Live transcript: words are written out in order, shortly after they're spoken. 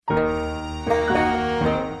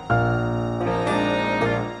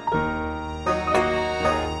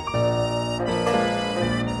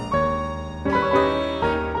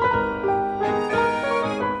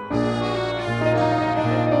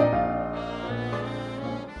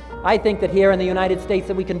I think that here in the United States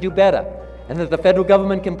that we can do better, and that the federal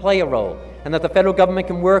government can play a role, and that the federal government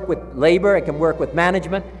can work with labor, it can work with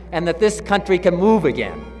management, and that this country can move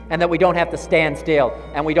again, and that we don't have to stand still,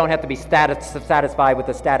 and we don't have to be satisfied with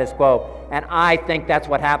the status quo. And I think that's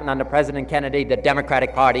what happened under President Kennedy, the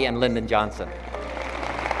Democratic Party, and Lyndon Johnson.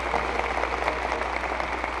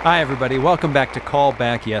 Hi, everybody. Welcome back to Call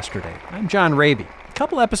Back Yesterday. I'm John Raby. A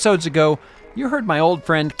couple episodes ago, you heard my old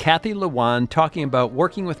friend Kathy Lewan talking about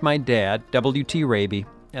working with my dad, W.T. Raby,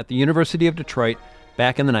 at the University of Detroit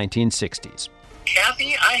back in the 1960s.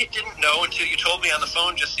 Kathy, I didn't know until you told me on the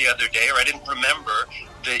phone just the other day, or I didn't remember,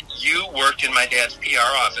 that you worked in my dad's PR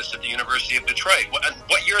office at the University of Detroit.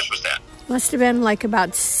 What years was that? Must have been like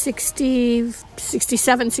about 60,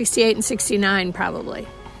 67, 68, and 69 probably.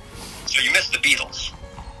 So you missed the Beatles.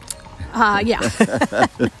 Yeah.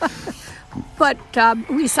 But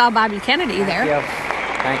we saw Bobby Kennedy there.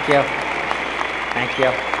 Thank you. Thank you.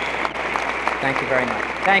 Thank you very much.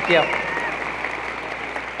 Thank you.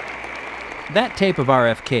 That tape of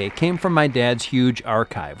RFK came from my dad's huge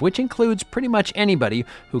archive, which includes pretty much anybody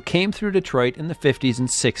who came through Detroit in the 50s and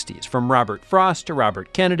 60s, from Robert Frost to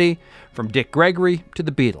Robert Kennedy, from Dick Gregory to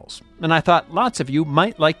the Beatles. And I thought lots of you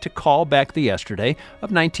might like to call back the yesterday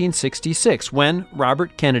of 1966, when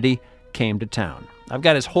Robert Kennedy came to town. I've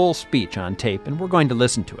got his whole speech on tape, and we're going to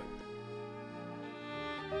listen to it.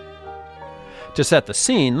 To set the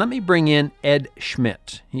scene, let me bring in Ed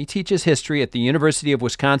Schmidt. He teaches history at the University of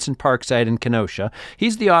Wisconsin-Parkside in Kenosha.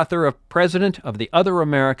 He's the author of President of the Other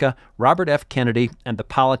America, Robert F. Kennedy, and the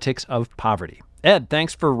Politics of Poverty. Ed,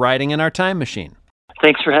 thanks for riding in our time machine.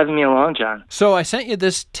 Thanks for having me along, John. So I sent you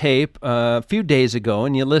this tape a few days ago,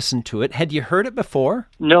 and you listened to it. Had you heard it before?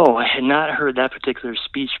 No, I had not heard that particular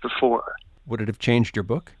speech before. Would it have changed your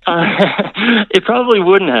book? It probably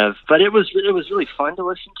wouldn't have, but it was really fun to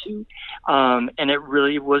listen to, and it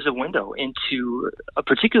really was a window into a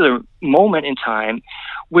particular moment in time,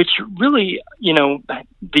 which really,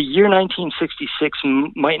 the year 1966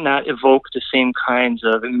 might not evoke the same kinds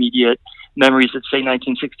of immediate memories that, say,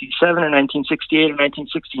 1967 or 1968 or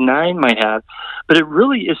 1969 might have. But it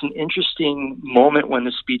really is an interesting moment when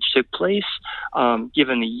the speech took place,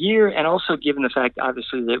 given the year, and also given the fact,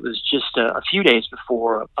 obviously, that it was just a few days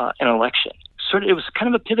before an election. It was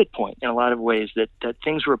kind of a pivot point in a lot of ways, that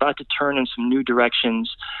things were about to turn in some new directions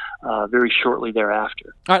very shortly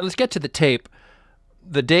thereafter. All right, let's get to the tape.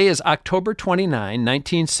 The day is October 29,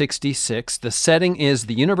 1966. The setting is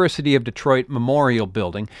the University of Detroit Memorial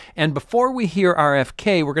Building. And before we hear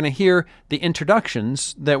RFK, we're going to hear the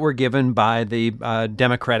introductions that were given by the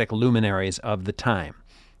Democratic luminaries of the time.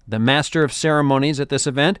 The master of ceremonies at this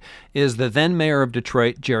event is the then mayor of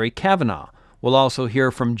Detroit, Jerry Cavanaugh. We'll also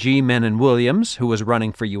hear from G. Mennen Williams, who was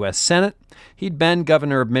running for U.S. Senate. He'd been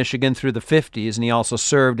governor of Michigan through the 50s, and he also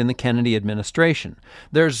served in the Kennedy administration.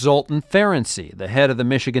 There's Zoltan Ferenczi, the head of the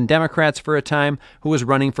Michigan Democrats for a time, who was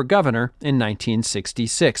running for governor in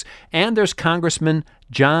 1966. And there's Congressman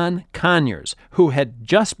John Conyers, who had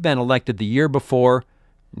just been elected the year before,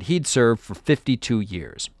 and he'd served for 52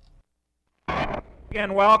 years.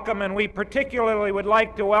 Again, welcome, and we particularly would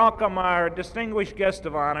like to welcome our distinguished guest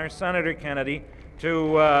of honor, Senator Kennedy,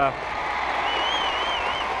 to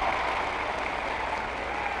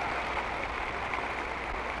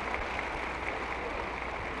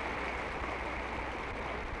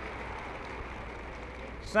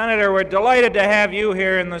Senator, we're delighted to have you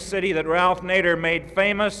here in the city that Ralph Nader made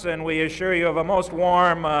famous, and we assure you of a most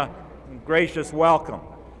warm, gracious welcome.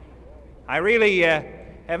 I really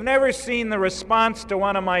have never seen the response to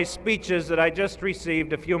one of my speeches that I just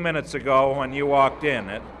received a few minutes ago when you walked in.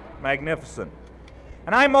 It's magnificent.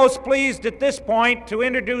 And I'm most pleased at this point to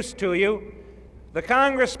introduce to you the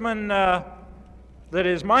congressman that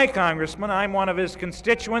is my congressman. I'm one of his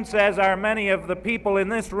constituents, as are many of the people in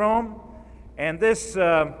this room. And this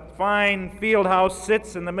fine field house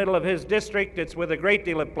sits in the middle of his district. It's with a great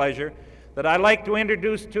deal of pleasure that I'd like to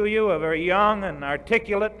introduce to you a very young and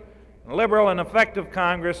articulate, liberal and effective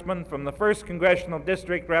congressman from the 1st Congressional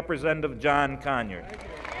District, Representative John Conyers.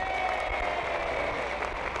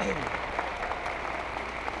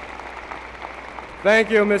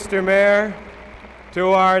 Thank you, Mr. Mayor. To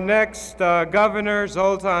our next governor,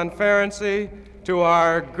 Zoltan Ferenczi, to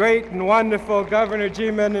our great and wonderful Governor G.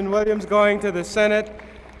 Mennen Williams going to the Senate,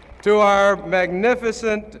 to our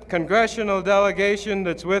magnificent congressional delegation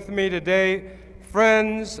that's with me today,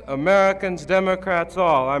 friends, Americans, Democrats,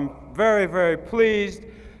 all, I'm very, very pleased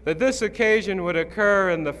that this occasion would occur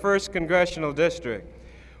in the 1st Congressional District.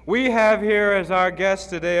 We have here as our guest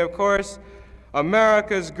today, of course,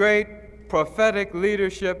 America's great prophetic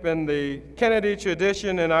leadership in the Kennedy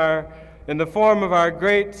tradition in the form of our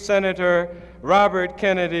great Senator Robert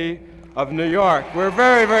Kennedy of New York. We're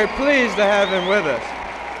very, very pleased to have him with us.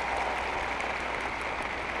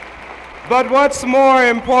 But what's more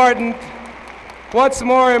important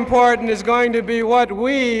is going to be what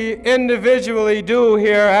we individually do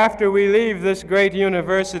here after we leave this great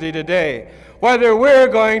university today. Whether we're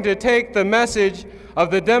going to take the message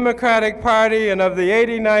of the Democratic Party and of the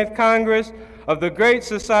 89th Congress of the Great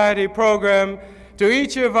Society program to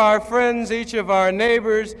each of our friends, each of our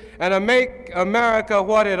neighbors, and make America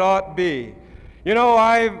what it ought to be. You know,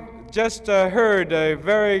 I've just heard a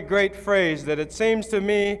very great phrase that it seems to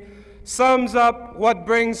me sums up what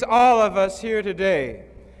brings all of us here today.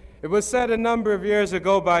 It was said a number of years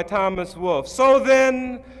ago by Thomas Wolfe. So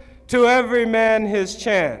then, to every man his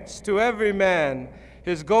chance, to every man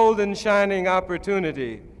his golden shining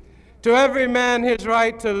opportunity, to every man his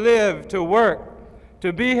right to live, to work,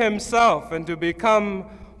 to be himself, and to become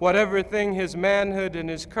whatever thing his manhood and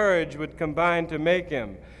his courage would combine to make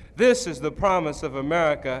him. This is the promise of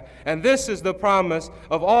America, and this is the promise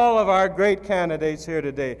of all of our great candidates here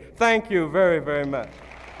today. Thank you very, very much.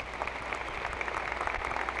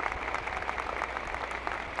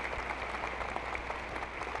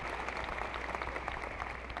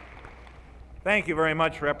 Thank you very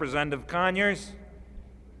much, Representative Conyers.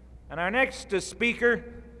 And our next speaker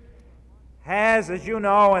has, as you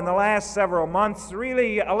know, in the last several months,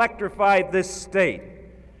 really electrified this state.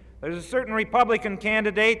 There's a certain Republican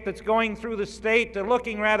candidate that's going through the state,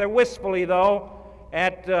 looking rather wistfully, though,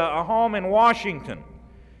 at a home in Washington.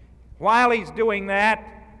 While he's doing that,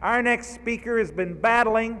 our next speaker has been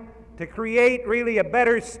battling to create really a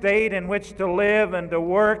better state in which to live and to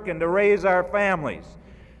work and to raise our families.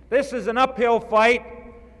 This is an uphill fight,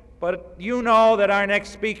 but you know that our next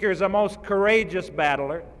speaker is a most courageous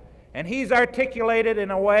battler, and he's articulated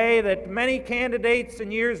in a way that many candidates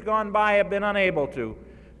in years gone by have been unable to.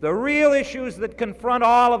 The real issues that confront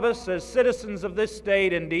all of us as citizens of this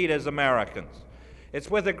state, indeed as Americans. It's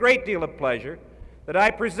with a great deal of pleasure that I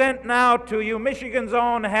present now to you Michigan's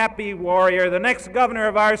own happy warrior, the next governor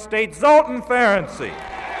of our state, Zoltan Ferenczi.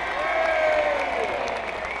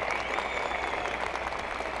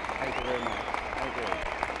 Thank you very much. Thank you.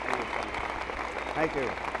 Thank you.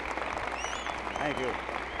 Thank you.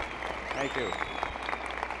 Thank you.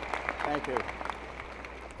 Thank you.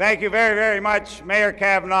 Thank you very, very much, Mayor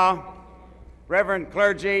Kavanaugh, Reverend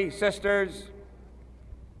clergy, sisters,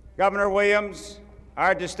 Governor Williams,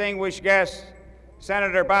 our distinguished guest,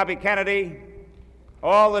 Senator Bobby Kennedy,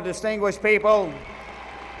 all the distinguished people.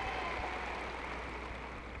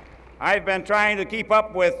 I've been trying to keep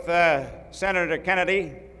up with Senator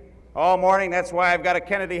Kennedy all morning. That's why I've got a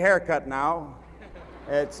Kennedy haircut now.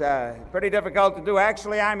 It's pretty difficult to do.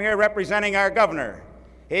 Actually, I'm here representing our governor.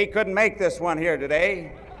 He couldn't make this one here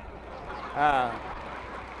today.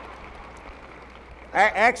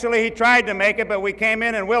 Actually, he tried to make it, but we came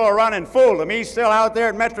in and Willow Run and fooled him. He's still out there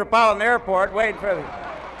at Metropolitan Airport waiting for the...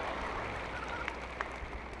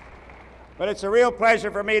 But it's a real pleasure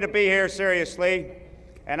for me to be here, seriously.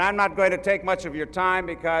 And I'm not going to take much of your time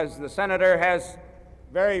because the senator has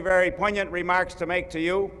very, very poignant remarks to make to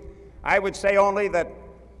you. I would say only that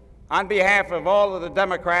on behalf of all of the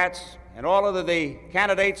Democrats and all of the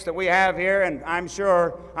candidates that we have here, and I'm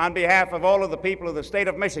sure on behalf of all of the people of the state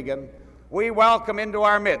of Michigan, we welcome into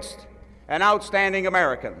our midst an outstanding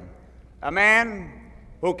American, a man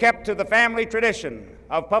who kept to the family tradition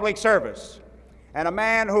of public service, and a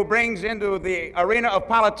man who brings into the arena of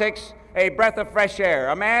politics a breath of fresh air,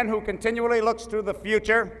 a man who continually looks to the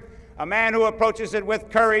future, a man who approaches it with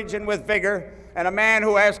courage and with vigor, and a man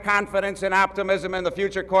who has confidence and optimism in the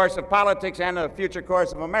future course of politics and the future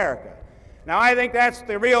course of America. Now, I think that's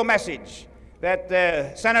the real message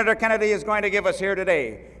that Senator Kennedy is going to give us here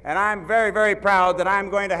today. And I'm very, very proud that I'm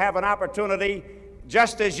going to have an opportunity,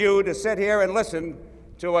 just as you, to sit here and listen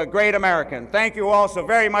to a great American. Thank you all so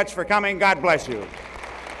very much for coming. God bless you.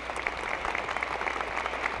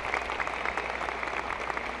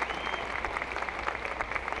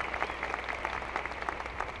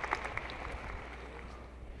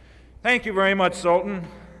 Thank you very much, Zoltan.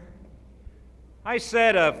 I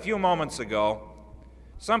said a few moments ago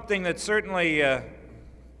something that certainly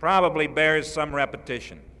probably bears some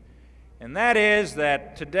repetition, and that is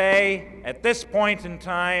that today, at this point in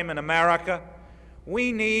time in America,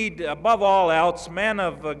 we need, above all else, men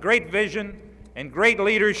of great vision and great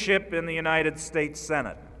leadership in the United States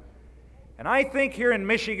Senate. And I think here in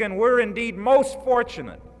Michigan we're indeed most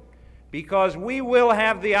fortunate because we will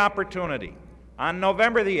have the opportunity on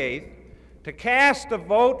November the 8th to cast a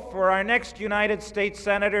vote for our next United States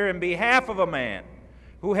Senator in behalf of a man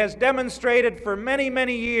who has demonstrated for many,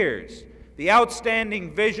 many years the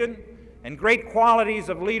outstanding vision and great qualities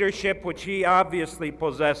of leadership which he obviously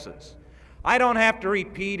possesses. I don't have to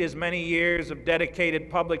repeat his many years of dedicated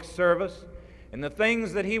public service and the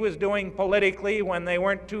things that he was doing politically when they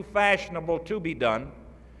weren't too fashionable to be done,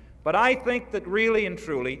 but I think that really and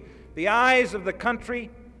truly the eyes of the country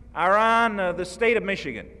are on the state of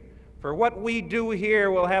Michigan. For what we do here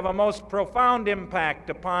will have a most profound impact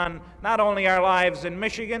upon not only our lives in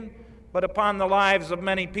Michigan, but upon the lives of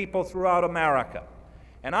many people throughout America.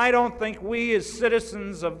 And I don't think we as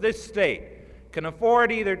citizens of this state can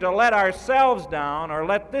afford either to let ourselves down or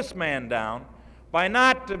let this man down by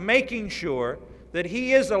not making sure that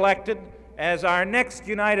he is elected as our next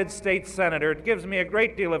United States Senator. It gives me a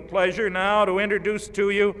great deal of pleasure now to introduce to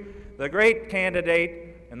you the great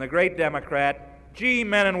candidate and the great Democrat, G.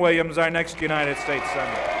 Mennen Williams, our next United States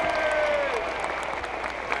Senator.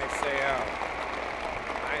 Nice to see you.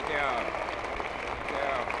 Thank you.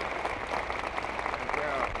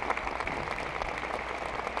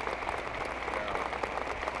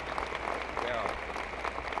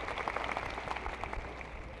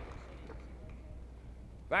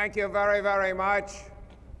 Thank you very, very much,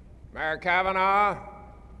 Mayor Kavanaugh,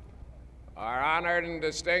 our honored and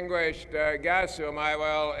distinguished guest, whom I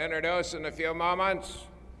will introduce in a few moments,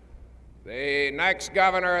 the next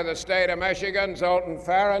governor of the state of Michigan, Zoltan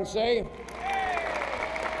Ferenczi,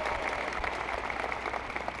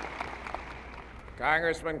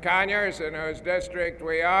 Congressman Conyers, in whose district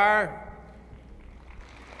we are,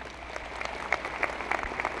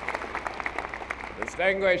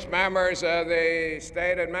 distinguished members of the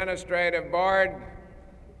State Administrative Board,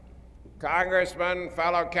 congressmen,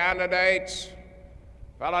 fellow candidates,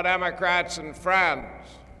 fellow Democrats, and friends.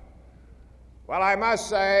 Well, I must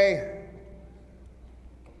say,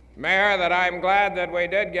 Mayor, that I'm glad that we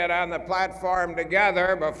did get on the platform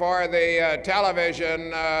together before the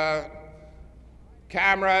television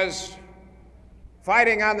cameras,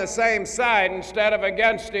 fighting on the same side instead of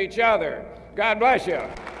against each other. God bless you.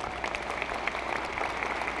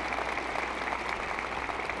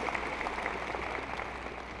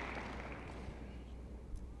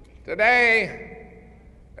 Today,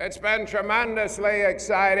 it's been tremendously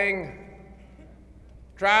exciting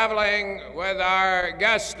traveling with our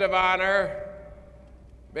guest of honor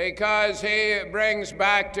because he brings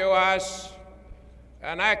back to us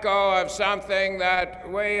an echo of something that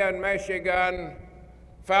we in Michigan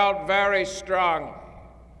felt very strong.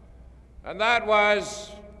 And that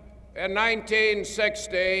was in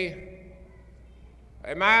 1960,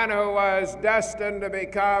 a man who was destined to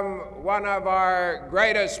become one of our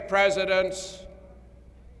greatest presidents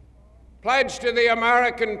pledged to the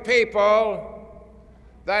American people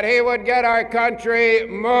that he would get our country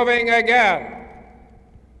moving again.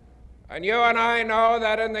 And you and I know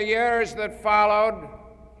that in the years that followed,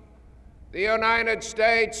 the United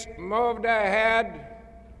States moved ahead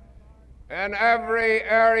in every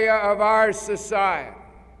area of our society.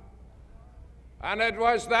 And it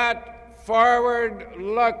was that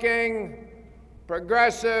forward-looking,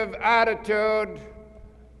 progressive attitude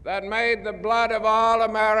that made the blood of all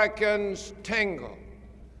Americans tingle.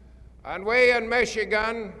 And we in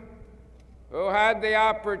Michigan, who had the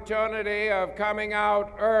opportunity of coming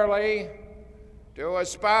out early to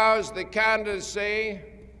espouse the candidacy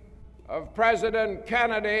of President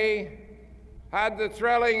Kennedy, had the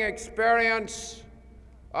thrilling experience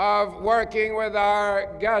of working with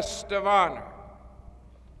our guest of honor.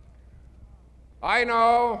 I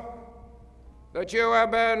know that you have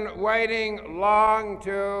been waiting long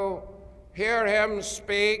to hear him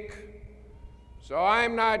speak, so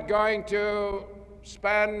I'm not going to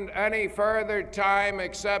spend any further time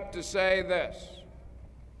except to say this.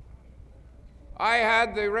 I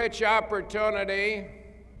had the rich opportunity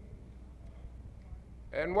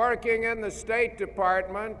in working in the State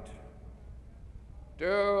Department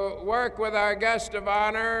to work with our guest of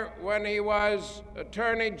honor when he was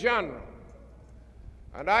Attorney General.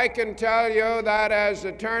 And I can tell you that as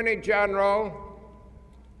Attorney General,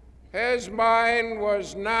 his mind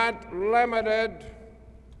was not limited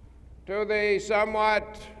to the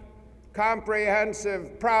somewhat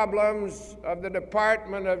comprehensive problems of the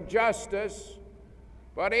Department of Justice,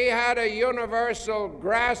 but he had a universal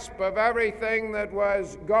grasp of everything that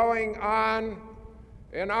was going on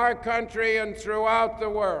in our country and throughout the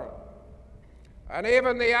world, and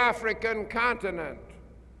even the African continent,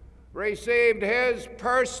 received his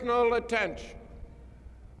personal attention.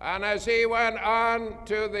 And as he went on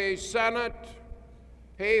to the Senate,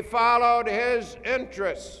 he followed his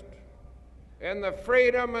interest in the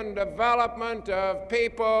freedom and development of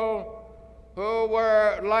people who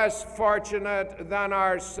were less fortunate than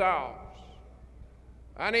ourselves.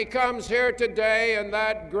 And he comes here today in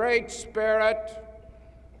that great spirit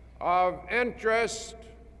of interest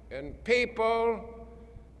in people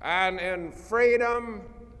and in freedom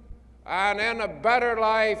and in a better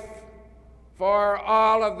life for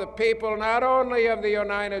all of the people, not only of the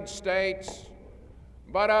United States,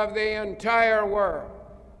 but of the entire world.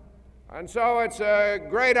 And so it's a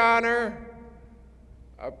great honor,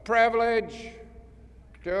 a privilege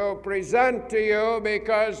to present to you,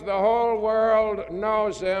 because the whole world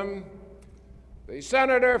knows him, the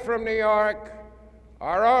senator from New York,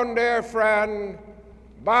 our own dear friend,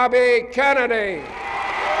 Bobby Kennedy.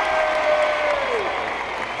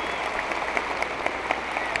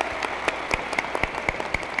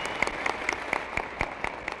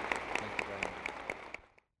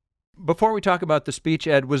 Before we talk about the speech,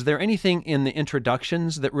 Ed, was there anything in the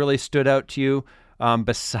introductions that really stood out to you,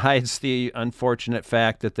 besides the unfortunate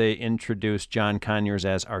fact that they introduced John Conyers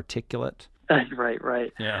as articulate?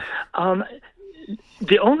 Right. Yeah.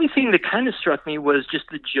 The only thing that kind of struck me was just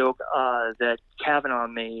the joke that Kavanaugh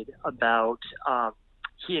made about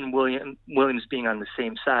he and Williams being on the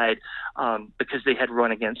same side because they had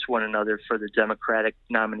run against one another for the Democratic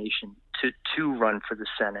nomination to run for the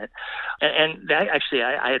Senate. And that actually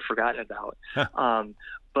I had forgotten about.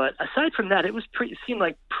 But aside from that, it seemed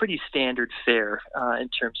like pretty standard fare in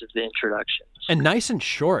terms of the introductions. And nice and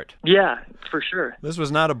short. Yeah, for sure. This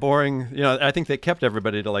was not a boring, I think they kept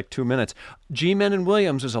everybody to like 2 minutes. G-Men and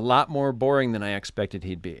Williams is a lot more boring than I expected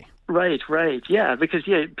he'd be. Right. Yeah, because,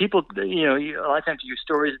 people, a lot of times you hear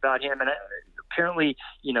stories about him, and apparently,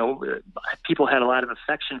 people had a lot of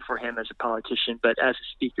affection for him as a politician, but as a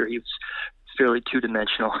speaker, he was fairly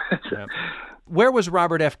two-dimensional. Yeah. Where was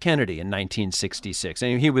Robert F. Kennedy in 1966? I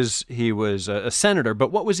mean, he was a senator,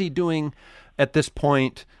 but what was he doing at this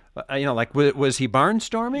point? Was he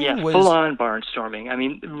barnstorming? Yeah, full-on barnstorming. I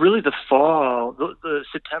mean, really the fall, the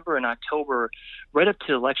September and October, right up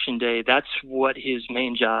to Election Day, that's what his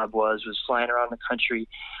main job was flying around the country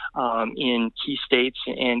in key states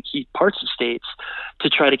and key parts of states to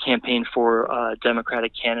try to campaign for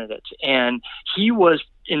Democratic candidates. And he was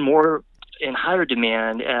in higher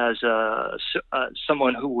demand as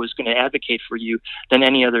someone who was going to advocate for you than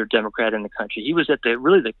any other Democrat in the country. He was at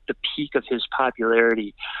the peak of his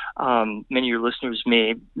popularity. Many of your listeners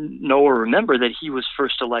may know or remember that he was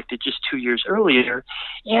first elected just 2 years earlier,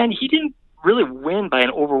 and he didn't really win by an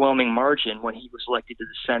overwhelming margin when he was elected to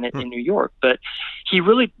the Senate in New York. But he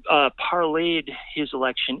really parlayed his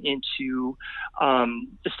election into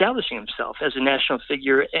establishing himself as a national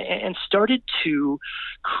figure and started to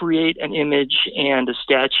create an image and a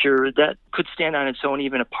stature that could stand on its own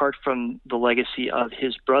even apart from the legacy of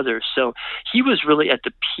his brother. So he was really at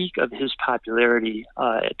the peak of his popularity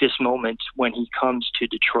at this moment when he comes to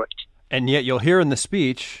Detroit. And yet you'll hear in the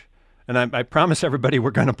speech, and I promise everybody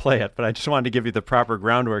we're going to play it, but I just wanted to give you the proper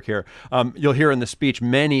groundwork here. You'll hear in the speech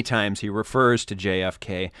many times he refers to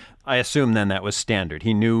JFK. I assume then that was standard.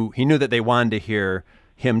 He knew that they wanted to hear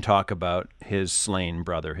him talk about his slain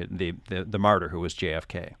brother, the martyr who was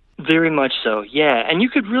JFK. Very much so, yeah. And you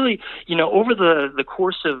could really, over the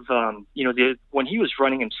course of, when he was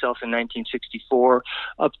running himself in 1964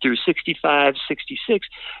 up through 65, 66,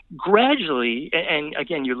 gradually, and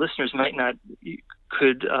again, your listeners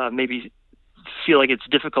could maybe feel like it's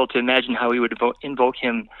difficult to imagine how he would invoke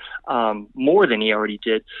him more than he already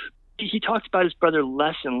did. He talked about his brother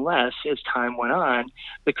less and less as time went on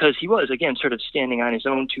because he was, again, sort of standing on his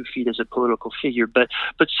own 2 feet as a political figure. But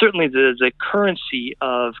certainly the currency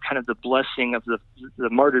of kind of the blessing of the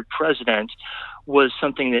martyred president was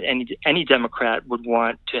something that any Democrat would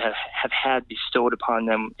want to have had bestowed upon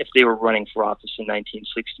them if they were running for office in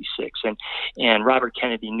 1966. And Robert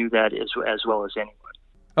Kennedy knew that as well as anyone.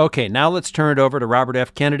 Okay, now let's turn it over to Robert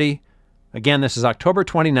F. Kennedy. Again, this is October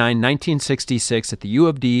 29, 1966 at the U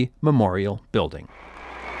of D Memorial Building.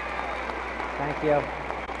 Thank you.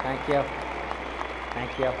 Thank you.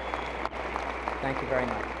 Thank you. Thank you very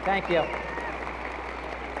much. Thank you.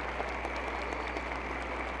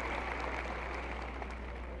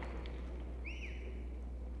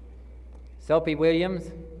 Soapy Williams,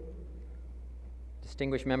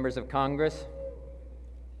 distinguished members of Congress,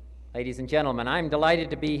 ladies and gentlemen, I'm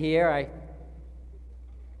delighted to be here.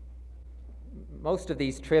 Most of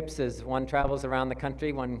these trips, as one travels around the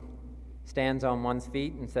country, one stands on one's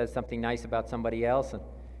feet and says something nice about somebody else, and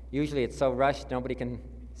usually it's so rushed nobody can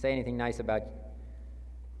say anything nice about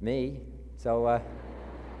me. So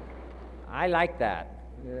I like that.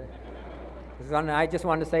 I just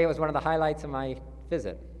wanted to say it was one of the highlights of my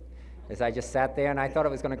visit. As I just sat there, and I thought it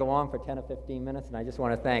was going to go on for 10 or 15 minutes, and I just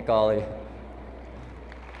want to thank all of you.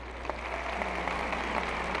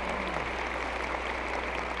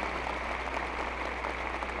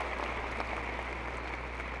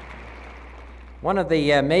 One of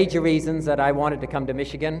the major reasons that I wanted to come to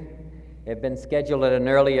Michigan, it had been scheduled at an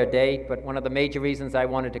earlier date, but one of the major reasons I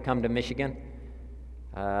wanted to come to Michigan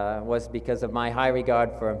was because of my high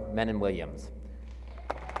regard for Menem Williams.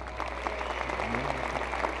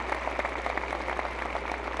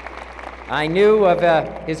 I knew of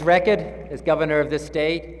his record as governor of this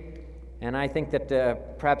state, and I think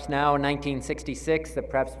that perhaps now in 1966, that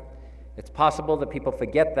perhaps it's possible that people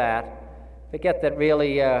forget that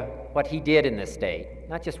really what he did in this state,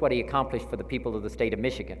 not just what he accomplished for the people of the state of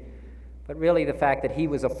Michigan, but really the fact that he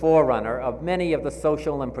was a forerunner of many of the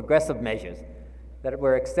social and progressive measures that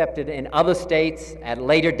were accepted in other states at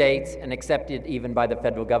later dates and accepted even by the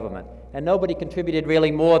federal government. And nobody contributed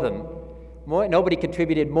really nobody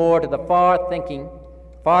contributed more to the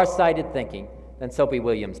far-sighted thinking than Soapy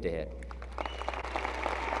Williams did.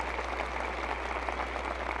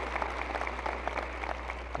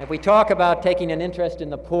 If we talk about taking an interest in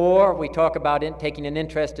the poor, we talk about taking an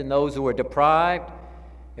interest in those who are deprived,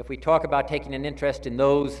 if we talk about taking an interest in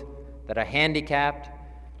those that are handicapped,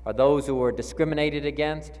 or those who are discriminated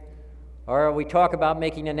against, or we talk about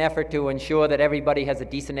making an effort to ensure that everybody has a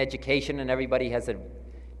decent education and everybody has a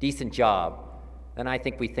decent job, then I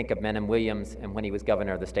think we think of Menem Williams and when he was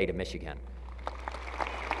governor of the state of Michigan.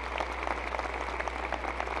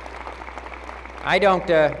 I don't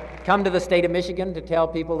come to the state of Michigan to tell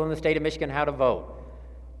people in the state of Michigan how to vote,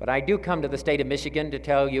 but I do come to the state of Michigan to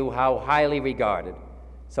tell you how highly regarded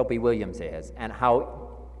Soapy Williams is and how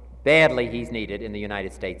badly he's needed in the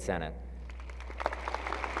United States Senate.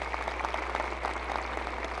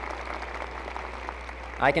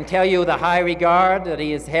 I can tell you the high regard that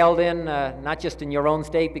he is held in, not just in your own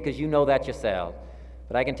state because you know that yourself,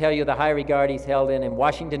 but I can tell you the high regard he's held in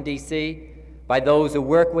Washington, D.C., by those who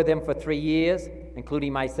worked with him for 3 years,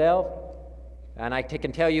 including myself, and I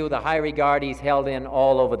can tell you the high regard he's held in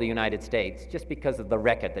all over the United States, just because of the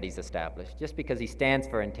record that he's established, just because he stands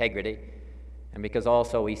for integrity, and because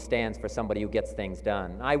also he stands for somebody who gets things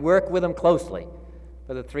done. I worked with him closely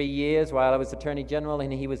for the 3 years while I was Attorney General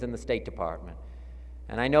and he was in the State Department.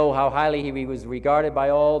 And I know how highly he was regarded by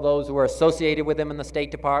all those who were associated with him in the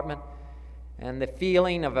State Department, and the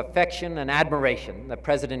feeling of affection and admiration that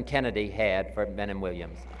President Kennedy had for Menem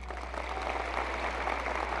Williams.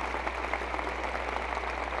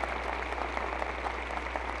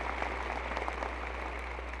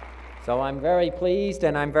 So I'm very pleased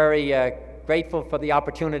and I'm very grateful for the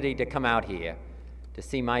opportunity to come out here to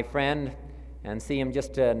see my friend and see him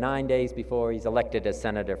just 9 days before he's elected as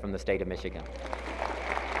senator from the state of Michigan.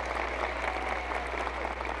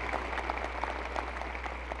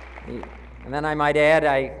 And then I might add,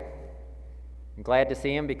 I'm glad to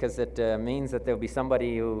see him because it means that there'll be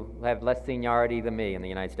somebody who will have less seniority than me in the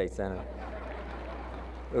United States Senate,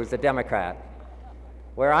 who's a Democrat.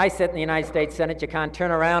 Where I sit in the United States Senate, you can't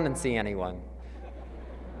turn around and see anyone.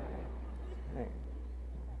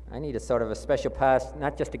 I need a sort of a special pass,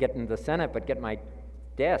 not just to get into the Senate, but get my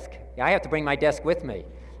desk. I have to bring my desk with me.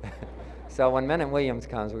 So when Menem Williams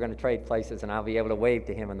comes, we're going to trade places, and I'll be able to wave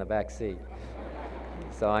to him in the back seat.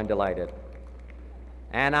 So I'm delighted.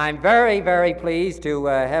 And I'm very, very pleased to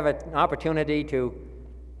have an opportunity to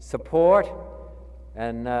support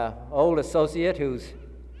an old associate whose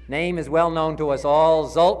name is well known to us all,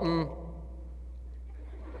 Zoltan.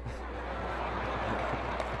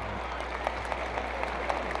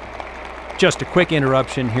 Just a quick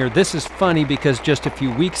interruption here. This is funny because just a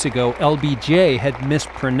few weeks ago, LBJ had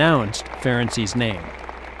mispronounced Ferency's name.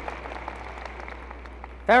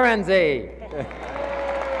 Ferency!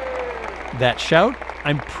 That shout?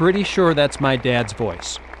 I'm pretty sure that's my dad's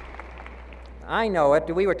voice. I know it.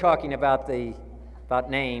 We were talking about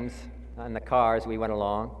names in the car as we went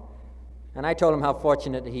along, and I told him how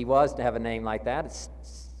fortunate he was to have a name like that. It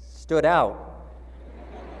stood out.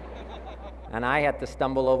 And I had to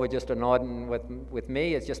stumble over just with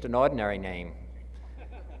me, it's just an ordinary name.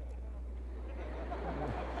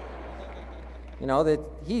 You know, that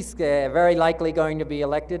he's very likely going to be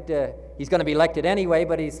elected. He's going to be elected anyway,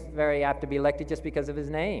 but he's very apt to be elected just because of his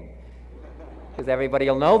name. Because everybody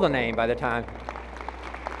will know the name by the time.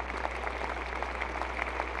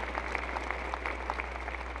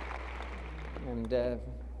 And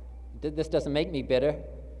this doesn't make me bitter.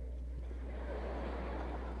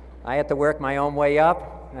 I had to work my own way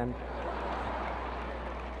up. And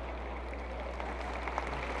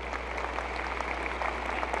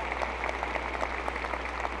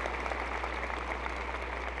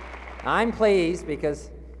I'm pleased because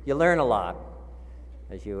you learn a lot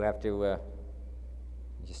as you have to,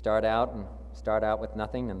 you start out with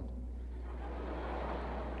nothing, and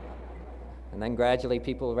then gradually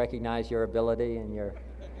people recognize your ability and your,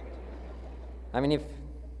 I mean,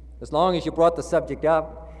 as long as you brought the subject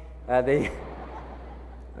up, I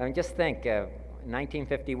mean, just think, in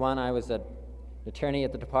 1951 I was an attorney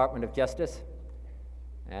at the Department of Justice,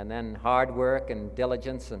 and then hard work and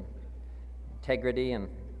diligence and integrity and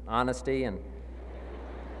honesty and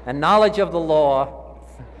knowledge of the law,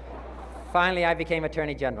 finally I became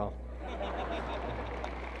Attorney General.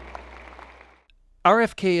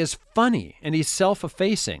 RFK is funny and he's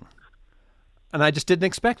self-effacing, and I just didn't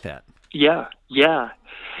expect that. Yeah.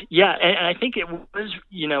 And I think it was,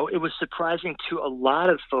 it was surprising to a lot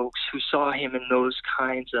of folks who saw him in those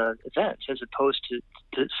kinds of events as opposed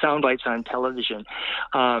to sound bites on television.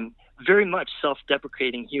 Very much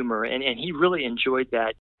self-deprecating humor, and he really enjoyed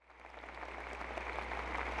that.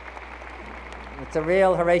 It's a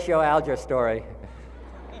real Horatio Alger story.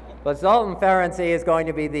 But Zoltan Ferenczi is going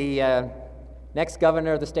to be the next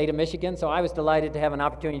governor of the state of Michigan, so I was delighted to have an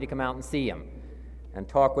opportunity to come out and see him and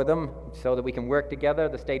talk with him so that we can work together,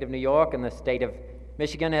 the state of New York and the state of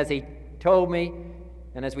Michigan. As he told me,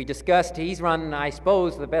 and as we discussed, he's run, I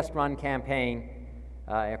suppose, the best run campaign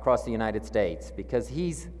across the United States, because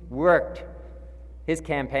he's worked his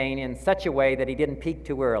campaign in such a way that he didn't peak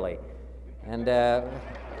too early. And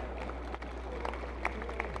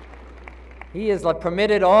he has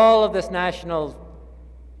permitted all of this national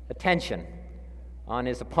attention on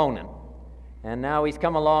his opponent. And now he's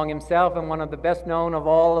come along himself and one of the best known of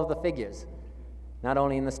all of the figures, not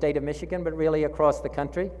only in the state of Michigan, but really across the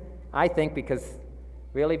country. I think because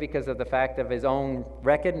of the fact of his own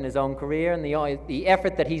record and his own career and the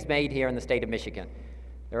effort that he's made here in the state of Michigan.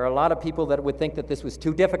 There are a lot of people that would think that this was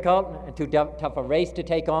too difficult and too tough a race to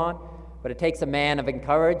take on, but it takes a man of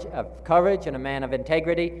courage and a man of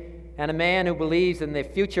integrity and a man who believes in the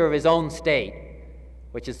future of his own state,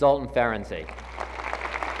 which is Zoltan Ferenczi.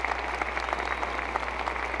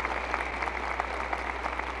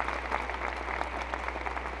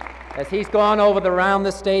 As he's gone around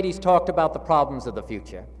the state, he's talked about the problems of the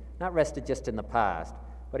future, not rested just in the past,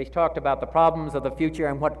 but he's talked about the problems of the future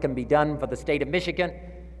and what can be done for the state of Michigan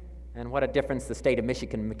and what a difference the state of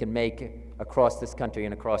Michigan can make across this country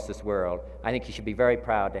and across this world. I think you should be very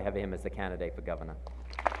proud to have him as the candidate for governor.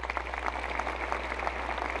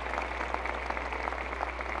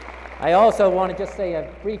 I also want to just say a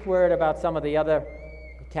brief word about some of the other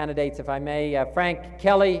candidates, if I may. Frank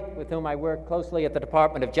Kelly, with whom I work closely at the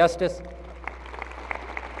Department of Justice,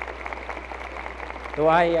 who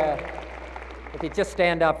if you just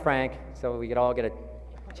stand up, Frank, so we could all get a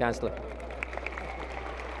chance to look.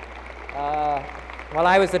 While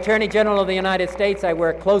I was Attorney General of the United States, I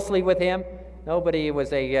worked closely with him. Nobody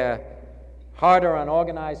was harder on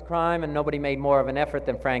organized crime, and nobody made more of an effort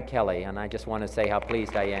than Frank Kelly, and I just want to say how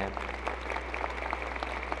pleased I am.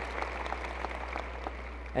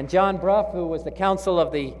 And John Brough, who was the counsel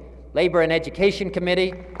of the Labor and Education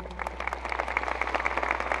Committee,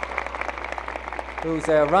 who's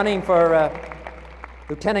running for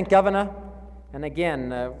lieutenant governor. And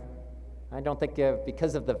again, I don't think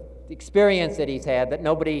because of the experience that he's had, that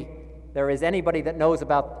there is anybody that knows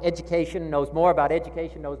about education, knows more about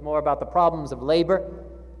education, knows more about the problems of labor,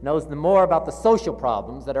 knows more about the social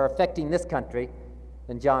problems that are affecting this country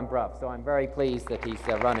than John Brough. So I'm very pleased that he's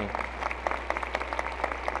running.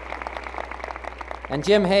 And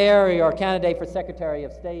Jim Hare, your candidate for Secretary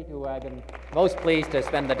of State, who I've been most pleased to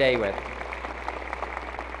spend the day with.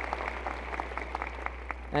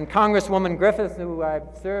 And Congresswoman Griffith, who I've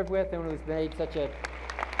served with and who's made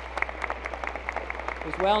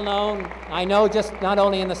who's well known, I know, just not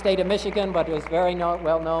only in the state of Michigan, but was very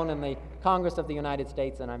well known in the Congress of the United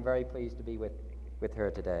States, and I'm very pleased to be with her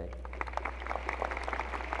today.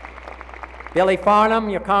 Billy Farnham,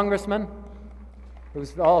 your congressman,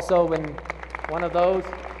 who's also been one of those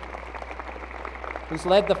who's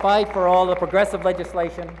led the fight for all the progressive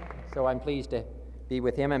legislation, so I'm pleased to be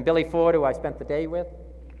with him. And Billy Ford, who I spent the day with,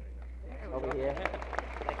 over here.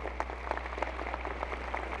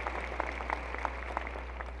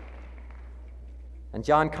 And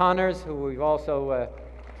John Connors, who we've also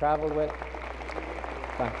traveled with.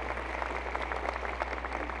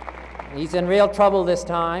 He's in real trouble this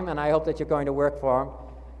time, and I hope that you're going to work for him.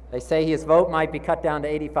 They say his vote might be cut down to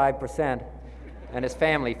 85%, and his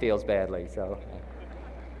family feels badly. So,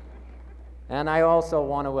 And I also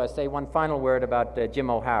want to say one final word about Jim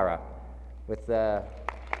O'Hara, with who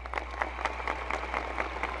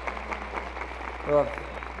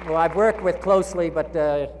I've worked with closely, but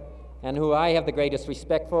and who I have the greatest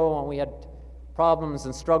respect for. When we had problems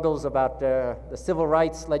and struggles about the civil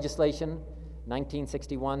rights legislation,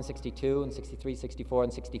 1961, 62, and 63, 64,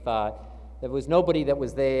 and 65, there was nobody that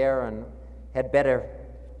was there and had better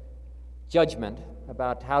judgment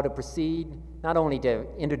about how to proceed, not only to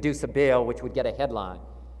introduce a bill which would get a headline,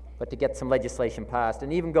 but to get some legislation passed.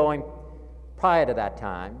 And even going prior to that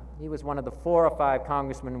time, he was one of the 4 or 5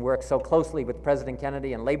 congressmen who worked so closely with President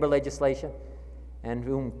Kennedy in labor legislation, and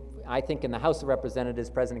whom I think in the House of Representatives,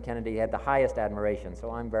 President Kennedy had the highest admiration.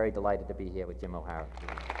 So I'm very delighted to be here with Jim O'Hara.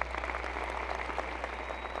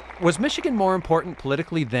 Was Michigan more important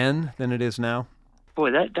politically then than it is now? Boy,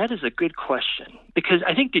 that is a good question, because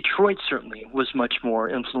I think Detroit certainly was much more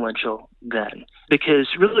influential then, because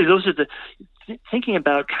really those are thinking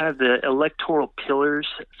about kind of the electoral pillars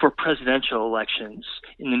for presidential elections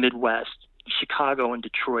in the Midwest, Chicago and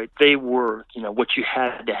Detroit, they were, what you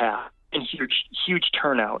had to have. And huge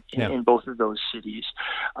turnout in both of those cities.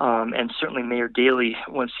 And certainly Mayor Daley,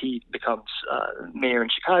 once he becomes mayor in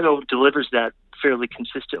Chicago, delivers that fairly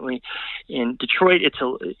consistently. In Detroit, it's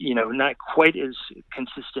not quite as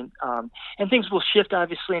consistent. And things will shift,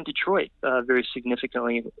 obviously, in Detroit very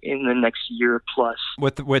significantly in the next year plus.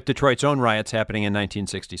 With Detroit's own riots happening in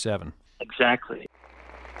 1967. Exactly.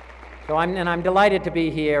 So I'm delighted to be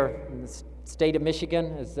here in the state of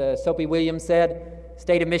Michigan. As Soapy Williams said,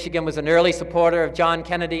 state of Michigan was an early supporter of John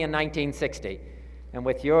Kennedy in 1960. And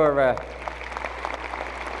with your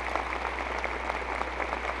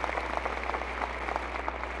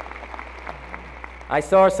I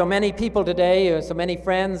saw so many people today, so many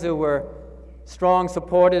friends who were strong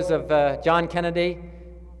supporters of John Kennedy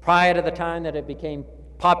prior to the time that it became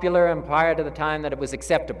popular and prior to the time that it was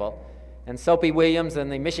acceptable. And Soapy Williams and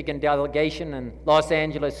the Michigan delegation in Los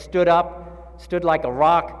Angeles stood like a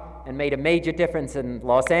rock, and made a major difference in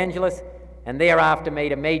Los Angeles, and thereafter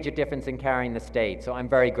made a major difference in carrying the state. So I'm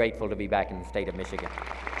very grateful to be back in the state of Michigan.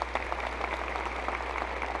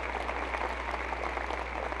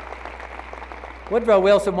 Woodrow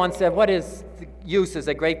Wilson once said, "What is the use as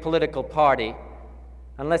a great political party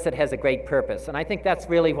unless it has a great purpose?" And I think that's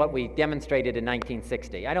really what we demonstrated in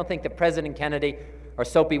 1960. I don't think that President Kennedy or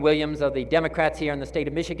Soapy Williams or the Democrats here in the state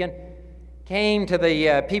of Michigan came to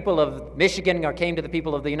the people of Michigan or came to the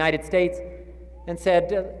people of the United States and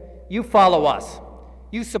said, you follow us.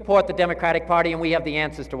 You support the Democratic Party and we have the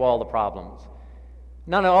answers to all the problems.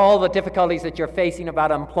 None of all the difficulties that you're facing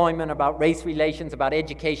about employment, about race relations, about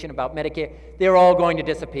education, about Medicare, they're all going to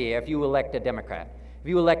disappear if you elect a Democrat. If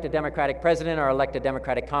you elect a Democratic president or elect a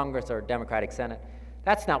Democratic Congress or a Democratic Senate.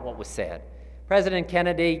 That's not what was said. President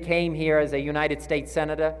Kennedy came here as a United States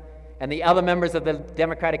Senator, and the other members of the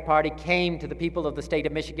Democratic Party came to the people of the state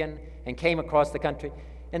of Michigan and came across the country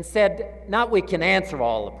and said, not we can answer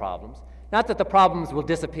all the problems, not that the problems will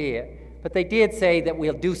disappear, but they did say that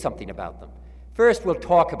we'll do something about them. First, we'll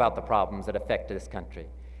talk about the problems that affect this country,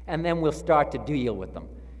 and then we'll start to deal with them.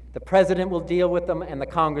 The President will deal with them, and the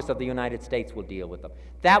Congress of the United States will deal with them.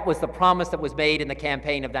 That was the promise that was made in the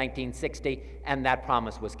campaign of 1960, and that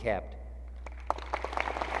promise was kept.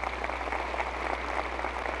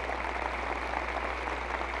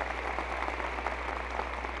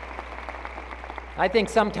 I think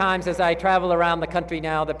sometimes as I travel around the country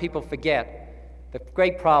now that people forget the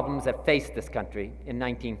great problems that faced this country in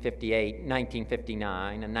 1958,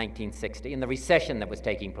 1959, and 1960, and the recession that was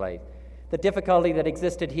taking place. The difficulty that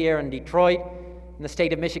existed here in Detroit, in the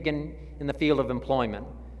state of Michigan, in the field of employment,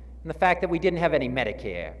 and the fact that we didn't have any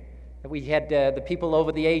Medicare, that we had the people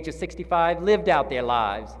over the age of 65 lived out their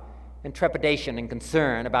lives in trepidation and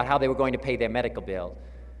concern about how they were going to pay their medical bills.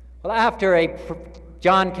 Well, after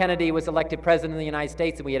John Kennedy was elected President of the United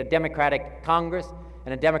States, and we had a Democratic Congress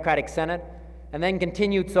and a Democratic Senate, and then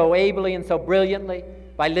continued so ably and so brilliantly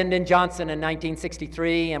by Lyndon Johnson in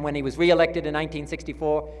 1963, and when he was reelected in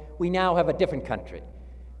 1964, we now have a different country.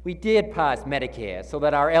 We did pass Medicare so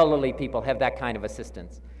that our elderly people have that kind of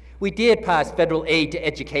assistance. We did pass federal aid to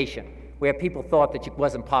education, where people thought that it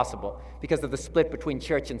wasn't possible because of the split between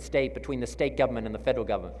church and state, between the state government and the federal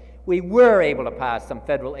government. We were able to pass some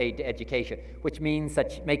federal aid to education, which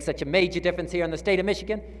makes such a major difference here in the state of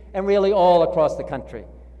Michigan and really all across the country.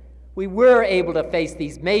 We were able to face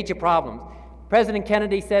these major problems. President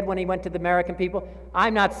Kennedy said when he went to the American people,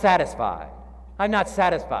 I'm not satisfied. I'm not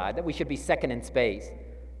satisfied that we should be second in space,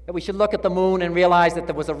 that we should look at the moon and realize that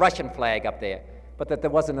there was a Russian flag up there, but that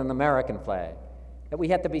there wasn't an American flag, that we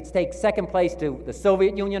had to take second place to the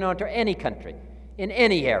Soviet Union or to any country in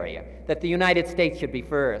any area, that the United States should be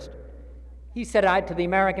first. He said to the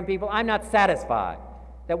American people, I'm not satisfied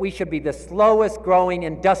that we should be the slowest growing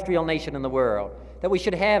industrial nation in the world, that we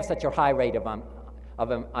should have such a high rate of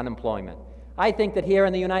unemployment. I think that here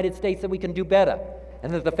in the United States that we can do better,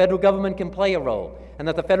 and that the federal government can play a role, and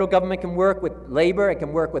that the federal government can work with labor, it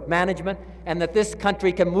can work with management, and that this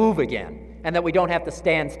country can move again, and that we don't have to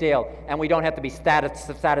stand still, and we don't have to be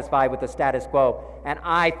satisfied with the status quo. And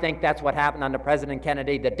I think that's what happened under President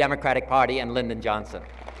Kennedy, the Democratic Party, and Lyndon Johnson.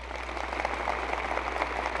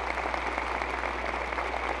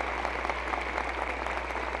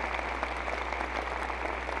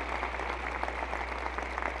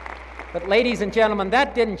 But ladies and gentlemen,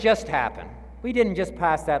 that didn't just happen. We didn't just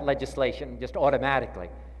pass that legislation just automatically.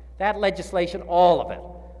 That legislation, all of it,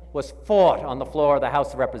 was fought on the floor of the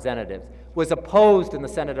House of Representatives, was opposed in the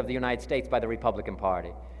Senate of the United States by the Republican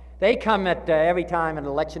Party. They come at every time in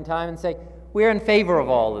election time and say, we're in favor of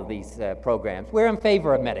all of these programs. We're in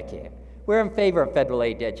favor of Medicare. We're in favor of federal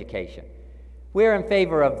aid to education. We're in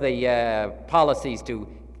favor of the policies to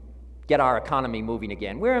get our economy moving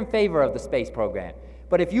again. We're in favor of the space program.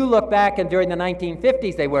 But if you look back and during the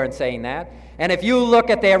 1950s, they weren't saying that. And if you look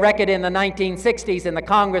at their record in the 1960s in the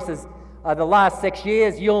Congresses the last 6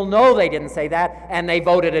 years, you'll know they didn't say that, and they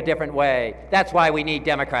voted a different way. That's why we need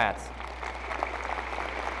Democrats.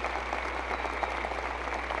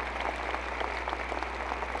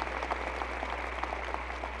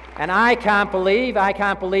 And I can't believe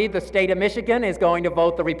the state of Michigan is going to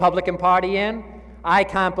vote the Republican Party in. I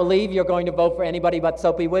can't believe you're going to vote for anybody but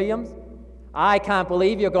Soapy Williams. I can't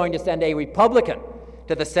believe you're going to send a Republican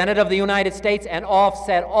to the Senate of the United States and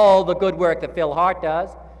offset all the good work that Phil Hart does.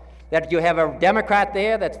 That you have a Democrat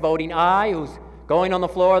there that's voting aye, who's going on the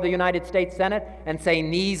floor of the United States Senate and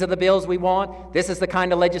saying these are the bills we want, this is the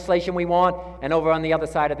kind of legislation we want, and over on the other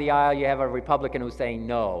side of the aisle you have a Republican who's saying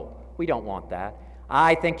no, we don't want that.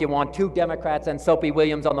 I think you want two Democrats and Soapy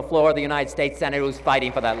Williams on the floor of the United States Senate who's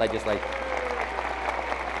fighting for that legislation.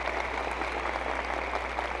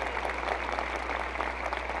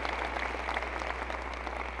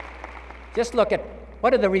 Just look at,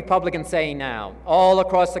 what are the Republicans saying now? All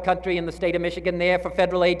across the country in the state of Michigan there for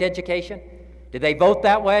federal aid to education? Did they vote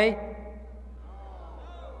that way?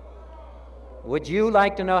 Would you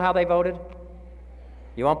like to know how they voted?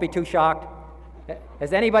 You won't be too shocked.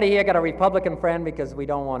 Has anybody here got a Republican friend? Because we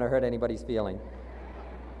don't want to hurt anybody's feelings.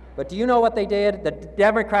 But do you know what they did? The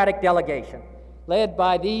Democratic delegation, led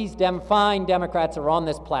by these fine Democrats who are on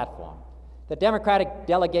this platform. The Democratic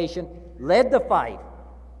delegation led the fight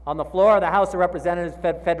on the floor of the House of Representatives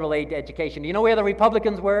for federal aid to education. Do you know where the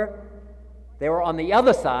Republicans were? They were on the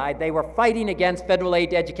other side. They were fighting against federal aid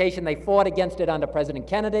to education. They fought against it under President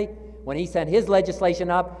Kennedy when he sent his legislation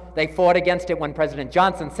up. They fought against it when President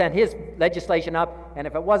Johnson sent his legislation up. And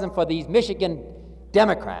if it wasn't for these Michigan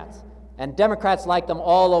Democrats, and Democrats like them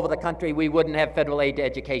all over the country, we wouldn't have federal aid to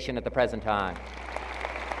education at the present time.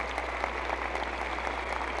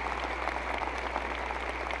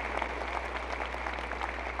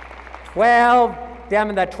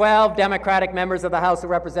 The 12 Democratic members of the House of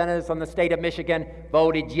Representatives from the state of Michigan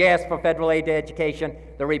voted yes for federal aid to education.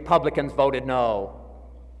 The Republicans voted no.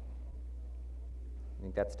 I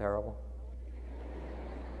think that's terrible.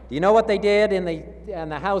 Do you know what they did in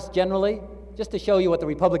the House generally? Just to show you what the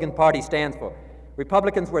Republican Party stands for.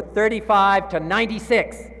 Republicans were 35 to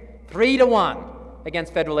 96, 3-1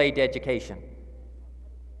 against federal aid to education.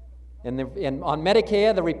 On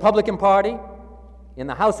Medicare, the Republican Party in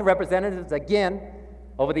the House of Representatives, again,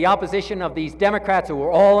 over the opposition of these Democrats who were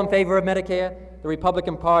all in favor of Medicare, the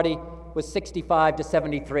Republican Party was 65 to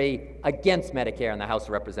 73 against Medicare in the House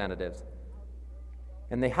of Representatives.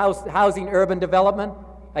 In the housing urban development,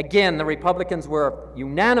 again, the Republicans were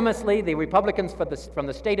unanimously, the Republicans from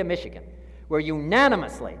the state of Michigan were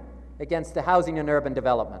unanimously against the housing and urban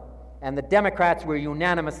development, and the Democrats were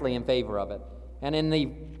unanimously in favor of it. And in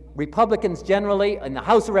the Republicans generally, in the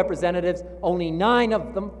House of Representatives, only 9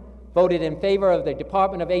 of them voted in favor of the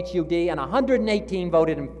Department of HUD, and 118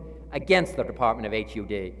 voted against the Department of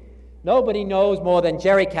HUD. Nobody knows more than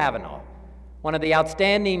Jerry Cavanaugh, one of the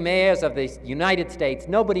outstanding mayors of the United States.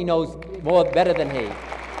 Nobody knows better than he.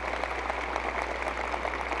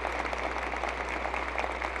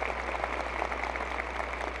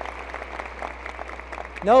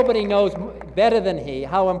 Nobody knows better than he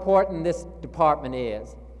how important this department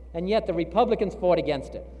is. And yet the Republicans fought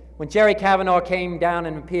against it. When Jerry Cavanaugh came down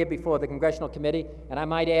and appeared before the Congressional Committee, and I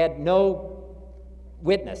might add, no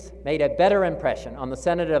witness made a better impression on the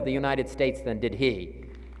Senator of the United States than did he.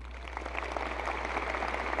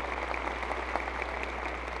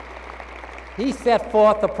 He set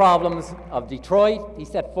forth the problems of Detroit. He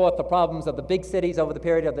set forth the problems of the big cities over the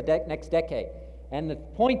period of the next decade. And the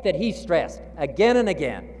point that he stressed again and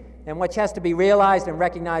again, and which has to be realized and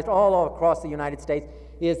recognized all across the United States,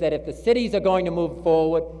 is that if the cities are going to move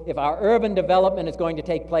forward, if our urban development is going to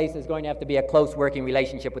take place, there's going to have to be a close working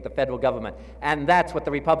relationship with the federal government. And that's what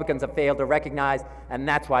the Republicans have failed to recognize, and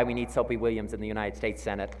that's why we need Soapy Williams in the United States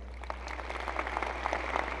Senate.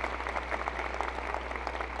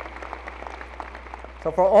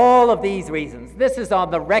 So for all of these reasons, this is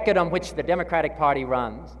on the record on which the Democratic Party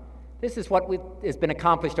runs. This is what has been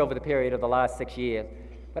accomplished over the period of the last 6 years.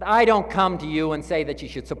 But I don't come to you and say that you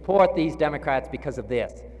should support these Democrats because of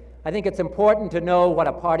this. I think it's important to know what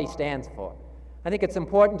a party stands for. I think it's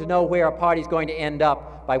important to know where a party is going to end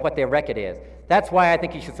up by what their record is. That's why I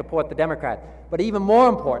think you should support the Democrats. But even more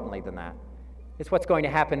importantly than that is what's going to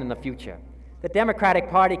happen in the future. The Democratic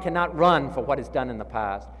Party cannot run for what is done in the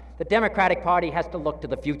past. The Democratic Party has to look to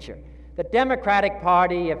the future. The Democratic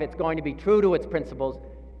Party, if it's going to be true to its principles,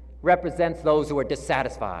 represents those who are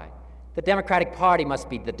dissatisfied. The Democratic Party must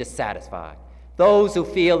be the dissatisfied. Those who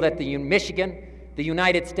feel that Michigan, the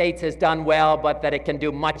United States, has done well, but that it can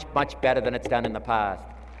do much, much better than it's done in the past.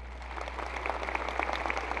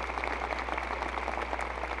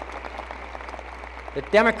 The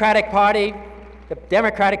Democratic Party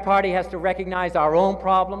has to recognize our own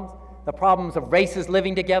problems, the problems of races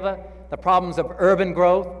living together, the problems of urban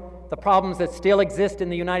growth, the problems that still exist in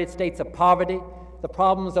the United States of poverty, the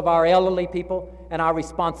problems of our elderly people, and our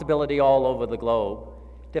responsibility all over the globe.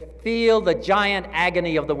 To feel the giant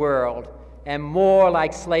agony of the world and more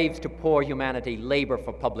like slaves to poor humanity, labor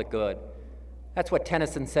for public good. That's what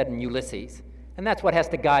Tennyson said in Ulysses, and that's what has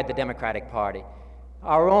to guide the Democratic Party.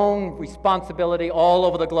 Our own responsibility all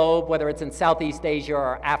over the globe, whether it's in Southeast Asia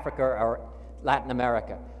or Africa or Latin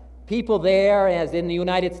America. People there, as in the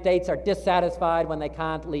United States, are dissatisfied when they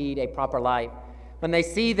can't lead a proper life, when they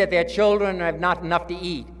see that their children have not enough to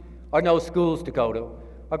eat or no schools to go to,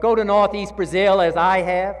 or go to Northeast Brazil, as I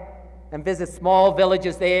have, and visit small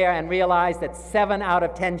villages there and realize that 7 out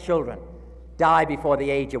of 10 children die before the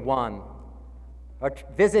age of 1. Or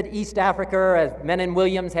visit East Africa, as Menon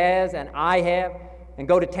Williams has and I have, and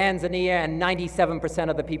go to Tanzania and 97%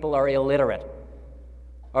 of the people are illiterate.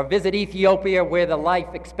 Or visit Ethiopia, where the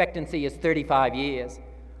life expectancy is 35 years,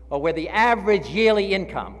 or where the average yearly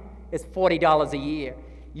income is $40 a year.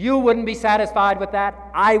 You wouldn't be satisfied with that.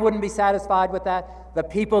 I wouldn't be satisfied with that. The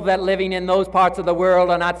people that living in those parts of the world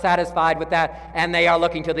are not satisfied with that, and they are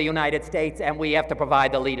looking to the United States, and we have to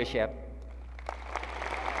provide the leadership.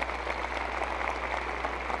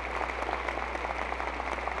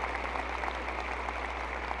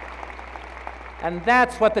 And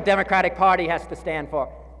that's what the Democratic Party has to stand for.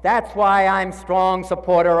 That's why I'm strong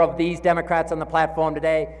supporter of these Democrats on the platform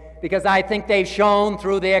today, because I think they've shown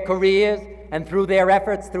through their careers and through their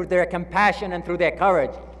efforts, through their compassion and through their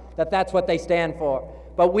courage, that that's what they stand for.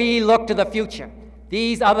 But we look to the future.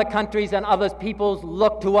 These other countries and other peoples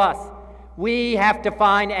look to us. We have to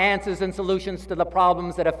find answers and solutions to the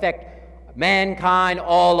problems that affect mankind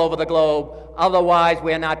all over the globe. Otherwise,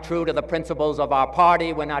 we're not true to the principles of our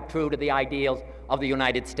party. We're not true to the ideals of the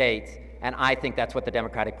United States. And I think that's what the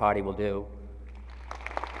Democratic Party will do.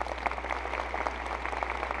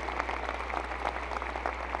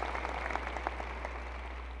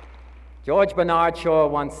 George Bernard Shaw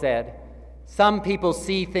once said, "Some people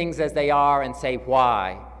see things as they are and say,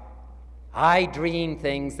 why? I dream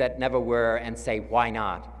things that never were and say, why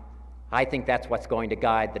not?" I think that's what's going to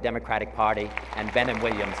guide the Democratic Party and Menon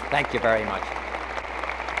Williams. Thank you very much.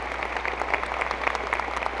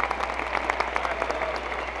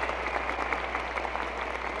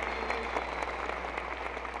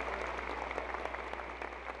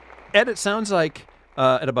 Ed, it sounds like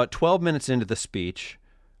at about 12 minutes into the speech,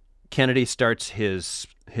 Kennedy starts his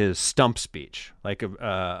stump speech, like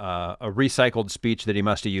a recycled speech that he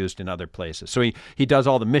must have used in other places. So he does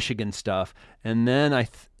all the Michigan stuff, and then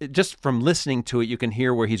just from listening to it, you can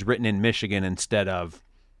hear where he's written in Michigan instead of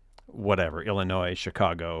whatever, Illinois,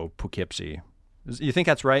 Chicago, Poughkeepsie. You think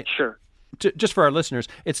that's right? Sure. Just for our listeners,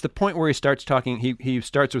 it's the point where he starts talking. He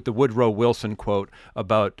starts with the Woodrow Wilson quote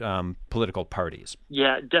about political parties.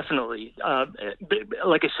 Yeah, definitely.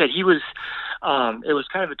 Like I said, he was. It was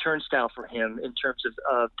kind of a turnstile for him in terms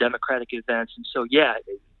of democratic events, and so yeah.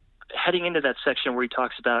 Heading into that section where he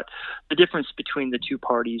talks about the difference between the two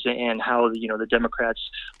parties and how the Democrats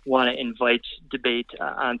want to invite debate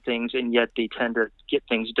on things, and yet they tend to get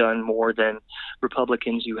things done more than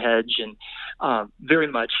Republicans who hedge, and very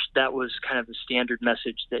much that was kind of the standard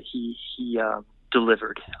message that he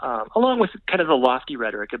delivered, along with kind of the lofty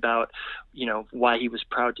rhetoric about, why he was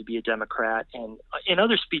proud to be a Democrat. And in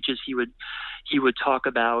other speeches, he would talk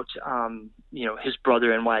about, his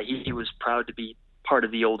brother and why he was proud to be part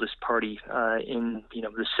of the oldest party in,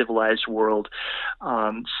 the civilized world.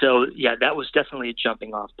 That was definitely a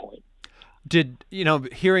jumping off point. Did,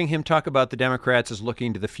 hearing him talk about the Democrats as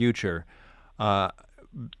looking to the future,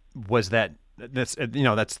 was that'd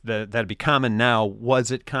be common now.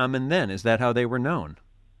 Was it common then? Is that how they were known?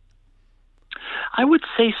 I would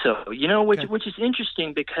say so, which is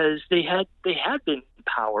interesting because they had been in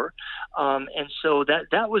power. And so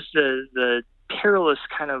that was the perilous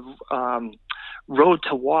kind of road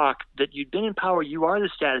to walk, that you'd been in power, you are the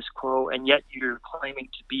status quo, and yet you're claiming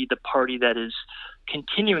to be the party that is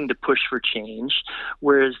continuing to push for change,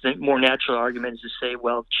 whereas the more natural argument is to say,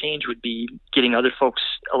 well, change would be getting other folks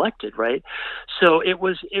elected, right? So it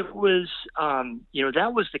was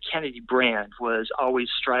that was the Kennedy brand, was always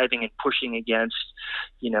striving and pushing against,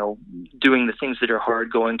 doing the things that are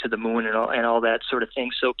hard, going to the moon and all that sort of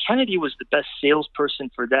thing. So Kennedy was the best salesperson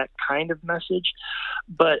for that kind of message.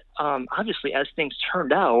 But obviously, as things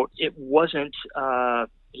turned out, it wasn't, the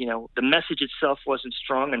message itself wasn't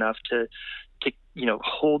strong enough to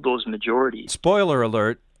hold those majorities. Spoiler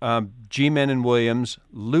alert, G. Menon Williams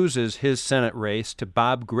loses his Senate race to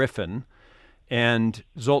Bob Griffin, and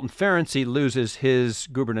Zoltan Ferenczi loses his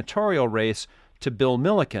gubernatorial race to Bill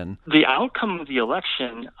Milliken. The outcome of the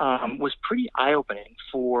election was pretty eye-opening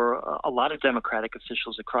for a lot of Democratic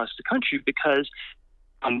officials across the country, because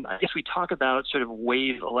I guess we talk about sort of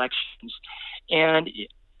wave elections, and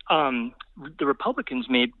the Republicans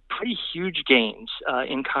made pretty huge gains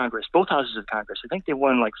in Congress, both houses of Congress. I think they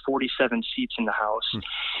won like 47 seats in the House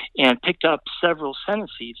and picked up several Senate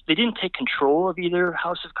seats. They didn't take control of either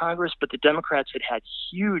House of Congress, but the Democrats had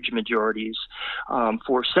huge majorities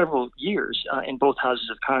for several years in both houses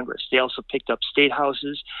of Congress. They also picked up state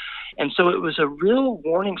houses. And so it was a real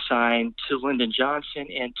warning sign to Lyndon Johnson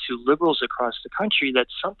and to liberals across the country that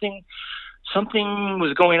something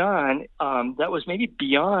was going on that was maybe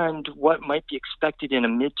beyond what might be expected in a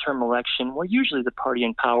midterm election, where usually the party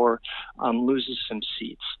in power loses some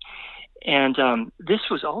seats. And this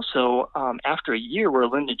was also after a year where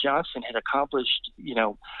Lyndon Johnson had accomplished,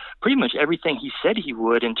 pretty much everything he said he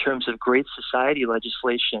would in terms of great society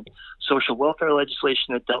legislation, social welfare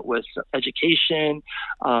legislation that dealt with education,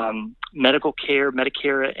 medical care,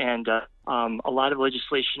 Medicare, and a lot of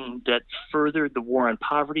legislation that furthered the war on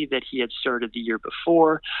poverty that he had started the year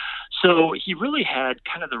before. So he really had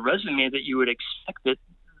kind of the resume that you would expect that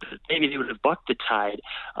maybe they would have bucked the tide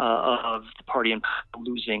of the party in power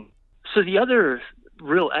losing. So the other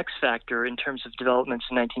real X factor in terms of developments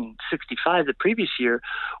in 1965, the previous year,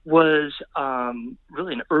 was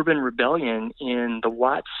really an urban rebellion in the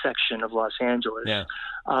Watts section of Los Angeles,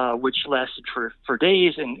 which lasted for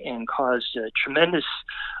days and caused a tremendous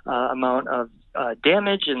amount of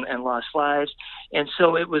damage and lost lives. And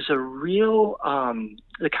so it was a real,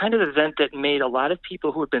 the kind of event that made a lot of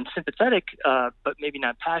people who had been sympathetic but maybe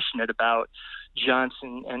not passionate about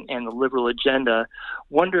Johnson and the liberal agenda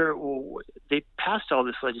wonder, they passed all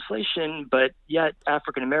this legislation, but yet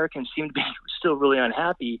African Americans seem to be still really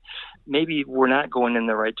unhappy. Maybe we're not going in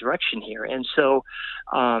the right direction here. And so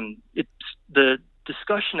it's the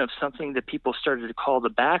discussion of something that people started to call the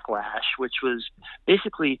backlash, which was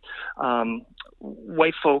basically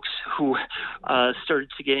white folks who started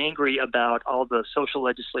to get angry about all the social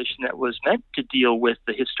legislation that was meant to deal with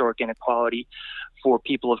the historic inequality for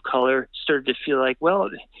people of color, started to feel like, well,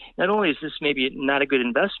 not only is this maybe not a good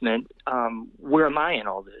investment, where am I in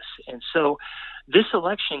all this? And so this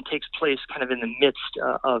election takes place kind of in the midst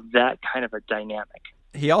of that kind of a dynamic.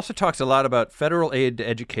 He also talks a lot about federal aid to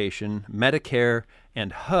education, Medicare,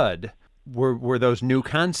 and HUD. Were those new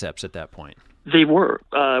concepts at that point? They were,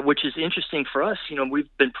 which is interesting for us. We've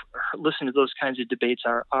been listening to those kinds of debates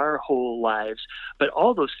our whole lives, but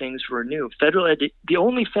all those things were new. The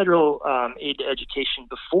only federal aid to education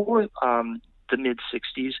before the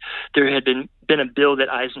mid-'60s, there had been a bill that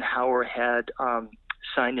Eisenhower had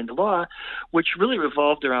signed into law, which really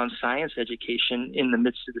revolved around science education in the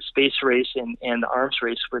midst of the space race and the arms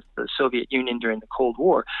race with the Soviet Union during the Cold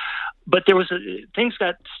War. But there was things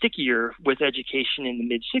got stickier with education in the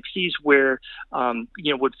mid-'60s, where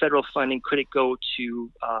with federal funding, could it go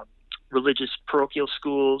to religious parochial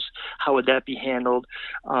schools? How would that be handled?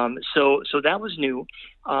 So that was new,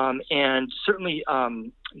 and certainly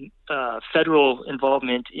federal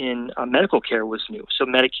involvement in medical care was new. So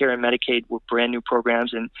Medicare and Medicaid were brand new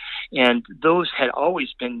programs, and those had always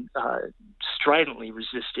been stridently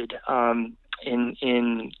resisted.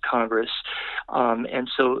 in Congress, and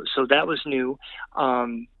so that was new.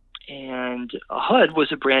 And HUD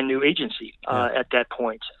was a brand new agency at that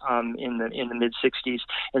point in the mid '60s,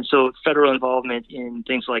 and so federal involvement in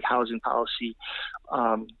things like housing policy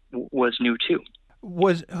was new too.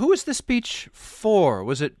 Who was the speech for?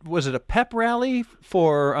 Was it a pep rally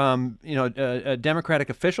for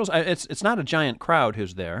Democratic officials? It's not a giant crowd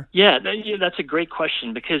who's there. Yeah, that's a great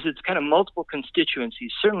question because it's kind of multiple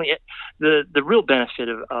constituencies. Certainly, the real benefit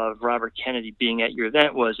of Robert Kennedy being at your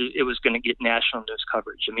event was it was going to get national news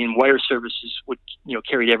coverage. I mean, wire services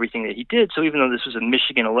carried everything that he did. So even though this was a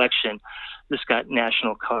Michigan election, this got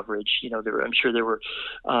national coverage. I'm sure there were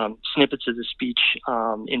snippets of the speech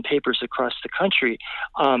in papers across the country.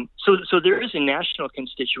 So there is a national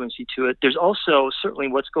constituency to it. There's also certainly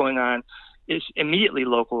what's going on as immediately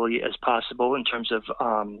locally as possible in terms of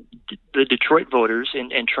the Detroit voters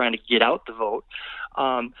and trying to get out the vote.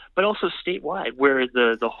 But also statewide, where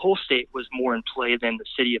the whole state was more in play than the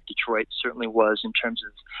city of Detroit certainly was in terms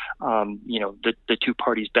of, the two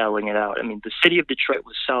parties battling it out. I mean, the city of Detroit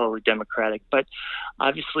was solidly Democratic, but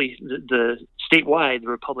obviously the statewide, the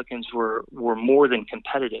Republicans were more than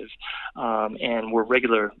competitive and were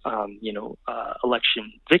regular,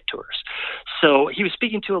 election victors. So he was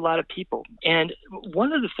speaking to a lot of people. And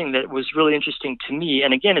one of the things that was really interesting to me,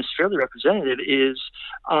 and again, is fairly representative, is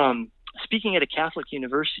speaking at a Catholic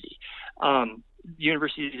university. The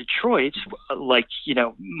University of Detroit, like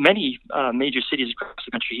many major cities across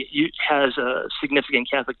the country, has a significant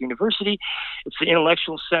Catholic university. It's the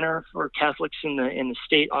intellectual center for Catholics in the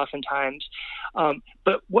state, oftentimes.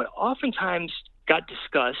 But what oftentimes got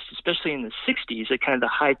discussed, especially in the '60s, at kind of the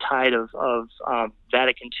high tide of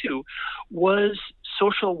Vatican II, was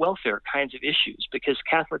social welfare kinds of issues, because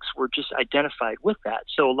Catholics were just identified with that.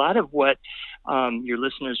 So a lot of what your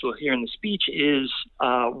listeners will hear in the speech is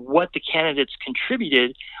what the candidates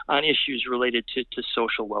contributed on issues related to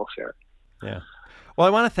social welfare. Yeah. Well, I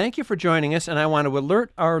want to thank you for joining us, and I want to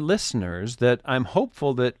alert our listeners that I'm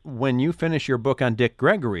hopeful that when you finish your book on Dick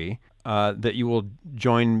Gregory, that you will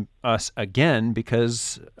join us again,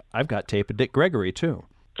 because I've got tape of Dick Gregory, too.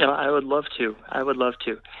 I would love to.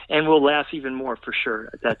 And we'll laugh even more, for sure,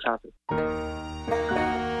 at that topic.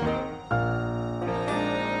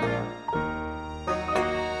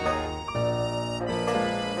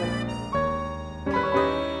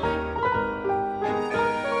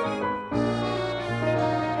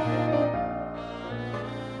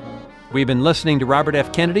 We've been listening to Robert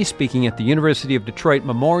F. Kennedy speaking at the University of Detroit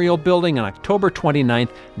Memorial Building on October 29,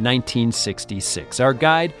 1966. Our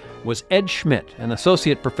guide was Ed Schmidt, an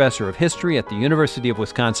associate professor of history at the University of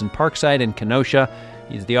Wisconsin-Parkside in Kenosha.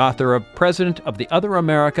 He's the author of President of the Other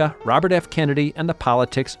America, Robert F. Kennedy and the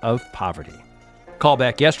Politics of Poverty.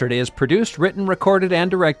 Callback Yesterday is produced, written, recorded,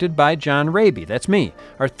 and directed by John Raby. That's me.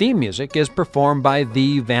 Our theme music is performed by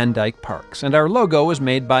the Van Dyke Parks, and our logo was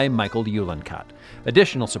made by Michael Uhlencott.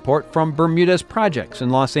 Additional support from Bermudez Projects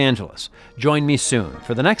in Los Angeles. Join me soon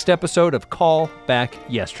for the next episode of Call Back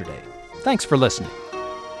Yesterday. Thanks for listening.